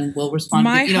 Some men will respond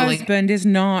my to, husband is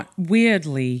not,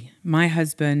 weirdly, my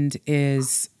husband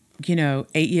is, 8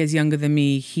 years younger than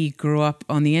me. He grew up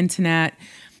on the internet.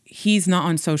 He's not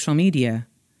on social media.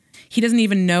 He doesn't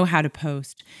even know how to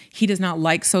post. He does not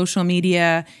like social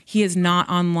media. He is not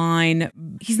online.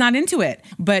 He's not into it.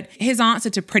 But his answer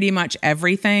to pretty much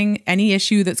everything, any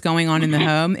issue that's going on in the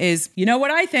home is, you know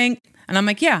what I think? And I'm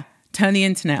like, yeah, turn the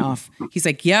internet off. He's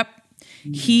like, yep.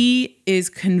 He is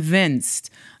convinced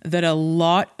that a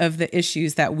lot of the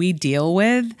issues that we deal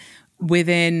with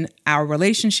within our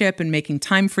relationship and making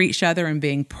time for each other and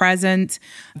being present,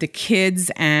 the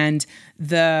kids and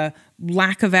the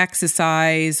lack of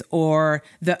exercise or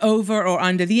the over or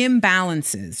under, the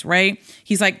imbalances, right?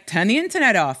 He's like, turn the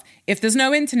internet off. If there's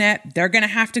no internet, they're going to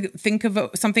have to think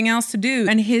of something else to do.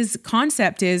 And his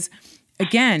concept is,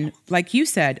 again, like you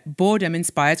said, boredom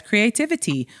inspires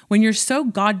creativity. When you're so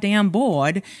goddamn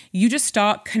bored, you just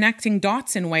start connecting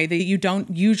dots in a way that you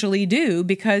don't usually do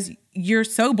because you're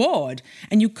so bored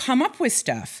and you come up with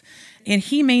stuff. And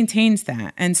he maintains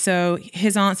that. And so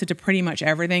his answer to pretty much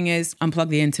everything is unplug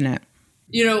the internet.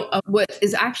 What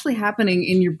is actually happening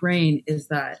in your brain is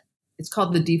that it's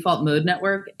called the default mode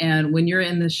network. And when you're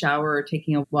in the shower or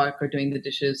taking a walk or doing the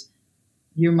dishes,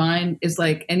 your mind is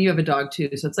like, and you have a dog too.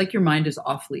 So it's like your mind is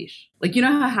off leash. Like, you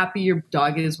know how happy your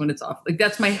dog is when it's off? Like,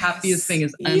 that's my happiest thing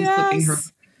is unflipping her.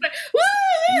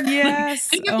 Yes.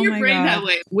 Think of your brain that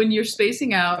way. When you're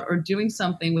spacing out or doing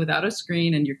something without a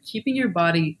screen and you're keeping your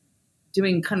body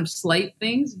doing kind of slight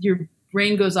things, your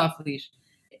brain goes off leash.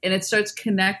 And it starts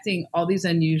connecting all these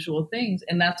unusual things.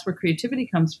 And that's where creativity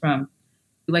comes from.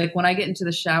 Like when I get into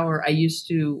the shower, I used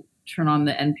to turn on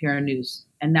the NPR news.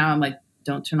 And now I'm like,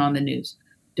 don't turn on the news.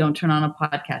 Don't turn on a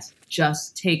podcast.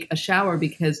 Just take a shower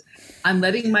because I'm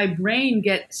letting my brain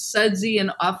get sudsy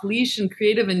and off leash and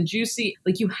creative and juicy.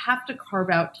 Like you have to carve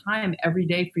out time every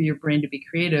day for your brain to be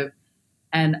creative.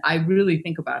 And I really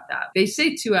think about that. They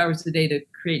say 2 hours a day to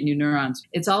create new neurons.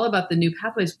 It's all about the new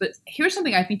pathways. But here's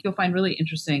something I think you'll find really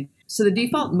interesting. So the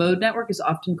default mode network is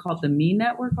often called the me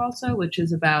network also, which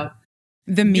is about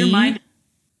the me. Your mind,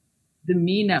 the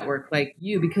me network, like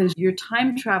you, because you're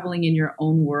time traveling in your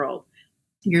own world.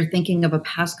 You're thinking of a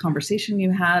past conversation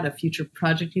you had, a future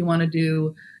project you want to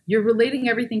do. You're relating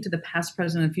everything to the past,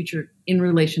 present, and future in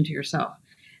relation to yourself.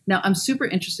 Now, I'm super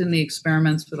interested in the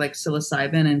experiments with like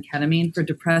psilocybin and ketamine for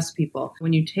depressed people.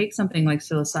 When you take something like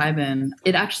psilocybin,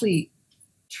 it actually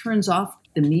turns off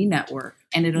the me network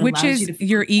and it which allows is you to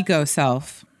your ego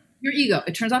self. Your ego.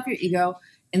 It turns off your ego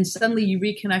and suddenly you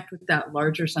reconnect with that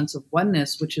larger sense of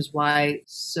oneness, which is why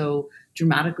so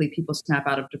dramatically people snap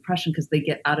out of depression because they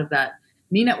get out of that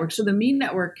me network. So the me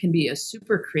network can be a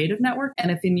super creative network.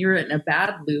 And if you're in a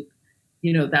bad loop,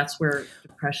 that's where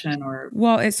depression or...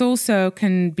 Well, it's also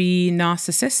can be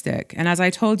narcissistic. And as I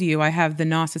told you, I have the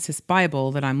Narcissist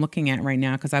Bible that I'm looking at right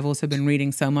now because I've also been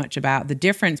reading so much about the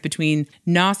difference between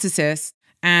narcissist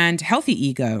and healthy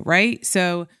ego, right?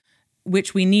 So,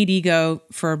 which we need ego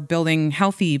for building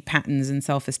healthy patterns and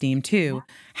self-esteem too.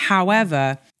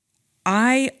 However,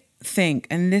 I think,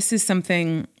 and this is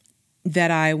something that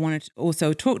I wanted to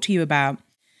also talk to you about,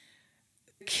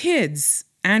 kids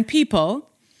and people,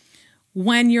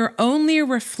 when you're only a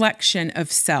reflection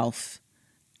of self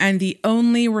and the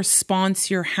only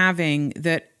response you're having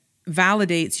that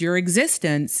validates your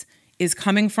existence is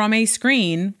coming from a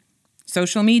screen,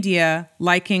 social media,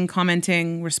 liking,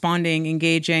 commenting, responding,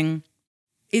 engaging,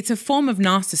 it's a form of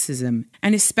narcissism,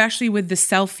 and especially with the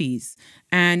selfies.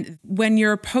 And when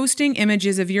you're posting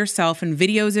images of yourself and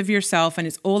videos of yourself and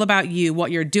it's all about you,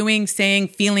 what you're doing, saying,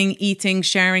 feeling, eating,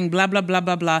 sharing, blah, blah, blah,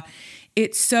 blah, blah,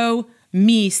 it's so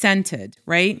me-centered,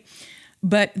 right?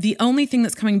 But the only thing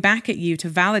that's coming back at you to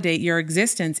validate your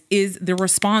existence is the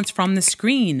response from the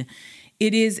screen.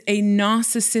 It is a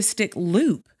narcissistic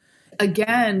loop.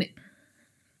 Again,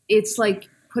 it's like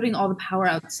putting all the power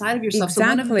outside of yourself.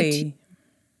 Exactly.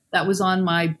 That was on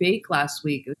my bake last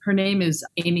week. Her name is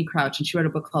Amy Crouch, and she wrote a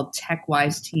book called Tech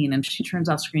Wise Teen, and she turns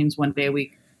off screens one day a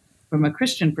week from a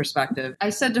Christian perspective.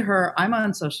 I said to her, I'm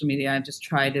on social media. I just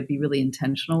try to be really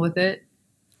intentional with it.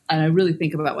 And I really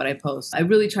think about what I post. I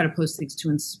really try to post things to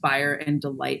inspire and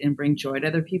delight and bring joy to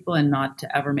other people and not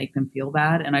to ever make them feel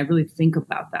bad. And I really think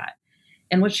about that.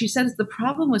 And what she said is the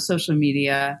problem with social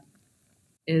media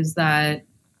is that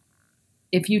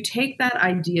if you take that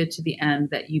idea to the end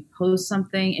that you post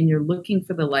something and you're looking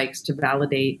for the likes to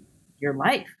validate your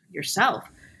life, yourself.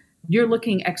 You're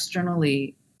looking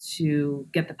externally to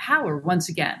get the power once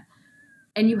again.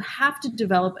 And you have to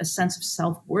develop a sense of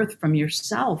self-worth from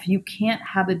yourself. You can't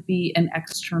have it be an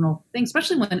external thing,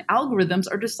 especially when algorithms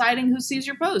are deciding who sees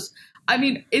your post. I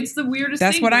mean, it's the weirdest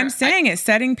thing. That's what I'm saying. It's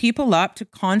setting people up to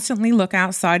constantly look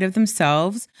outside of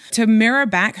themselves, to mirror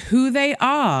back who they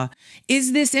are.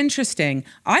 Is this interesting?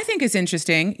 I think it's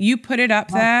interesting. You put it up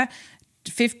there,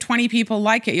 20 people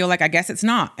like it. You're like, I guess it's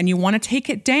not. And you want to take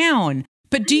it down.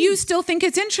 But do you still think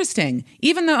it's interesting?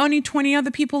 Even though only 20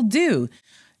 other people do.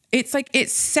 It's like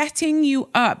it's setting you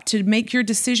up to make your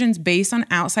decisions based on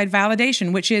outside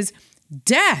validation, which is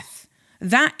death.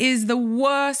 That is the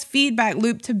worst feedback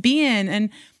loop to be in. And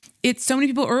it's so many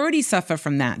people already suffer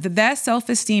from that their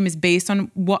self-esteem is based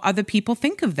on what other people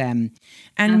think of them.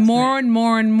 And That's more right. and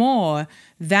more and more,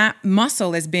 that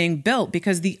muscle is being built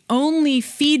because the only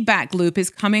feedback loop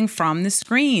is coming from the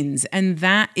screens. And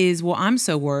that is what I'm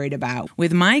so worried about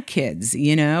with my kids,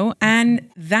 you know?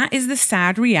 And that is the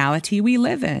sad reality we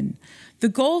live in. The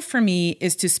goal for me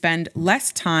is to spend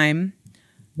less time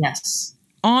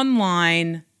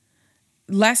online,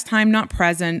 less time not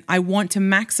present. I want to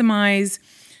maximize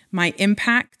my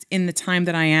impact in the time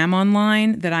that I am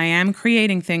online, that I am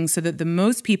creating things so that the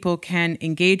most people can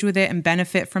engage with it and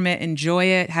benefit from it, enjoy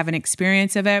it, have an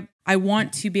experience of it. I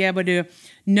want to be able to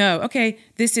know, okay,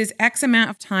 this is X amount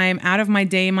of time out of my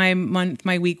day, my month,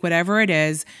 my week, whatever it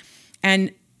is.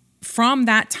 And from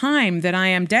that time that I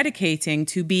am dedicating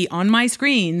to be on my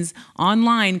screens,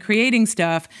 online, creating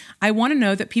stuff, I want to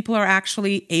know that people are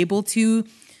actually able to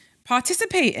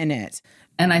participate in it.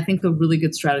 And I think a really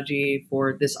good strategy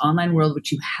for this online world,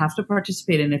 which you have to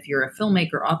participate in if you're a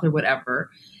filmmaker, author,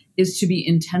 whatever, is to be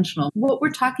intentional. What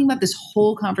we're talking about, this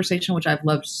whole conversation, which I've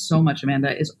loved so much,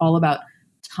 Amanda, is all about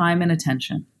time and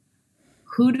attention.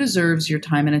 Who deserves your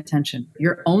time and attention?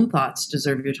 Your own thoughts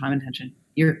deserve your time and attention.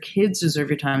 Your kids deserve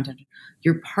your time and attention.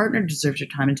 Your partner deserves your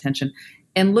time and attention.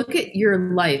 And look at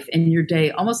your life and your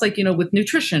day, almost like, you know, with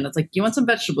nutrition. It's like, you want some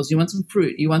vegetables, you want some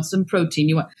fruit, you want some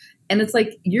protein, and it's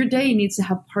like your day needs to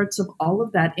have parts of all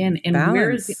of that in. And balance.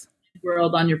 Where is the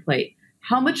world on your plate?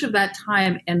 How much of that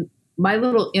time, and my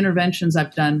little interventions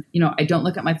I've done, you know, I don't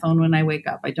look at my phone when I wake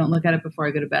up. I don't look at it before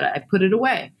I go to bed. I put it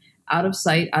away, out of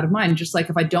sight, out of mind. Just like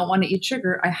if I don't want to eat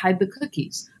sugar, I hide the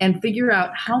cookies and figure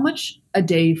out how much a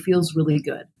day feels really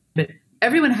good. But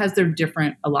everyone has their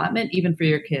different allotment, even for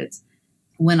your kids.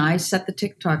 When I set the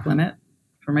TikTok limit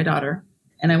for my daughter,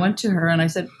 and I went to her and I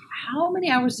said, how many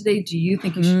hours a day do you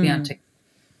think you should be on TikTok?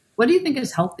 What do you think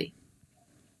is healthy?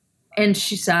 And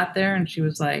she sat there and she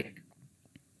was like,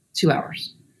 2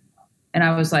 hours. And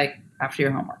I was like, after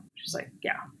your homework. She's like,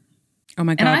 yeah. Oh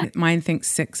my God, mine thinks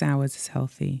 6 hours is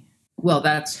healthy. Well,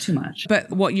 that's too much. But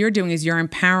what you're doing is you're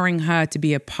empowering her to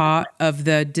be a part of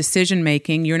the decision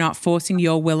making. You're not forcing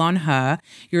your will on her.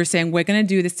 You're saying, we're going to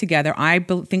do this together. I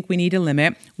think we need a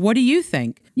limit. What do you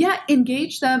think? Yeah,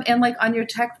 engage them. And like on your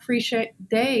tech-free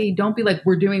day, don't be like,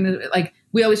 we're doing this. Like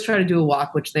we always try to do a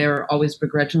walk, which they're always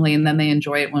begrudgingly, and then they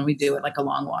enjoy it when we do it, like a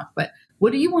long walk. But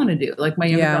what do you want to do? Like my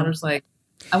younger daughter's like,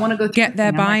 I want to go get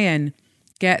their buy-in.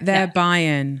 Get their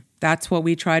buy-in. That's what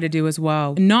we try to do as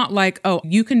well. Not like, oh,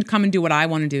 you can come and do what I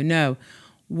want to do. No.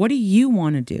 What do you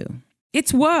want to do?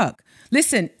 It's work.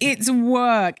 Listen, it's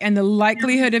work. And the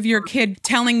likelihood of your kid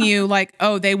telling you like,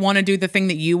 oh, they want to do the thing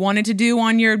that you wanted to do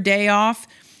on your day off,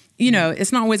 you know,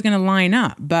 it's not always going to line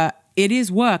up, but it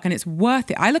is work and it's worth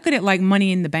it. I look at it like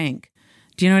money in the bank.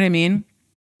 Do you know what I mean?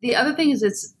 The other thing is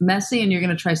it's messy and you're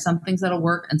going to try some things that'll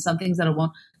work and some things that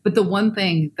won't. But the one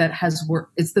thing that has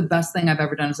worked, it's the best thing I've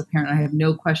ever done as a parent. I have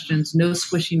no questions, no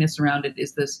squishiness around it,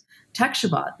 is this tech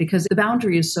Shabbat, because the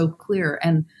boundary is so clear.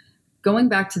 And going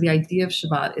back to the idea of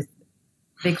Shabbat,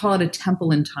 they call it a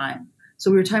temple in time. So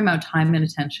we were talking about time and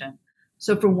attention.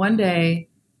 So for one day,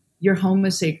 your home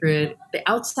is sacred. The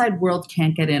outside world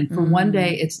can't get in. For one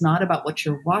day, it's not about what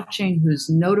you're watching, who's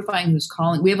notifying, who's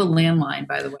calling. We have a landline,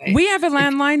 by the way. We have a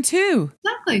landline too.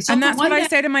 Exactly. So and that's what I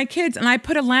say to my kids. And I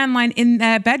put a landline in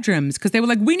their bedrooms because they were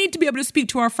like, we need to be able to speak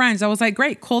to our friends. I was like,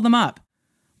 great, call them up.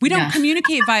 We don't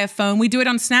communicate via phone. We do it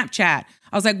on Snapchat.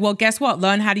 I was like, well, guess what?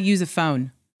 Learn how to use a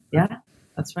phone. Yeah,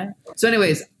 that's right. So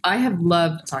anyways, I have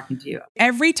loved talking to you.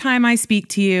 Every time I speak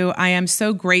to you, I am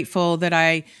so grateful that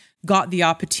I got the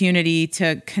opportunity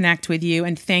to connect with you.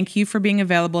 And thank you for being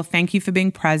available. Thank you for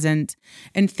being present.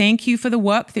 And thank you for the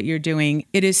work that you're doing.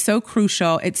 It is so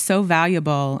crucial. It's so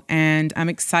valuable. And I'm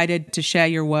excited to share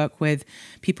your work with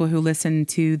people who listen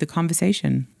to the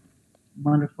conversation.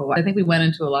 Wonderful. I think we went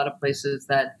into a lot of places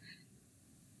that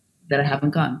I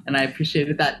haven't gone. And I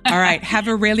appreciated that. All right. Have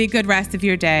a really good rest of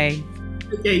your day.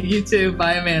 Okay. You too.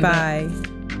 Bye, Amanda. Bye.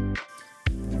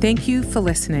 Thank you for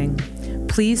listening.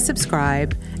 Please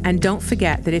subscribe, and don't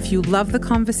forget that if you love the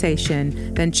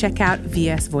conversation, then check out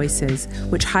VS Voices,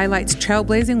 which highlights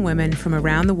trailblazing women from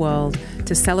around the world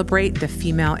to celebrate the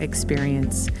female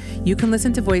experience. You can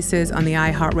listen to Voices on the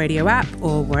iHeartRadio app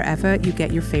or wherever you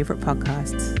get your favorite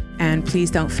podcasts. And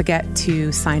please don't forget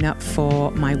to sign up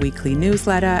for my weekly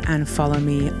newsletter and follow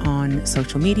me on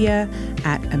social media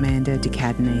at Amanda de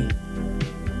Cadenet.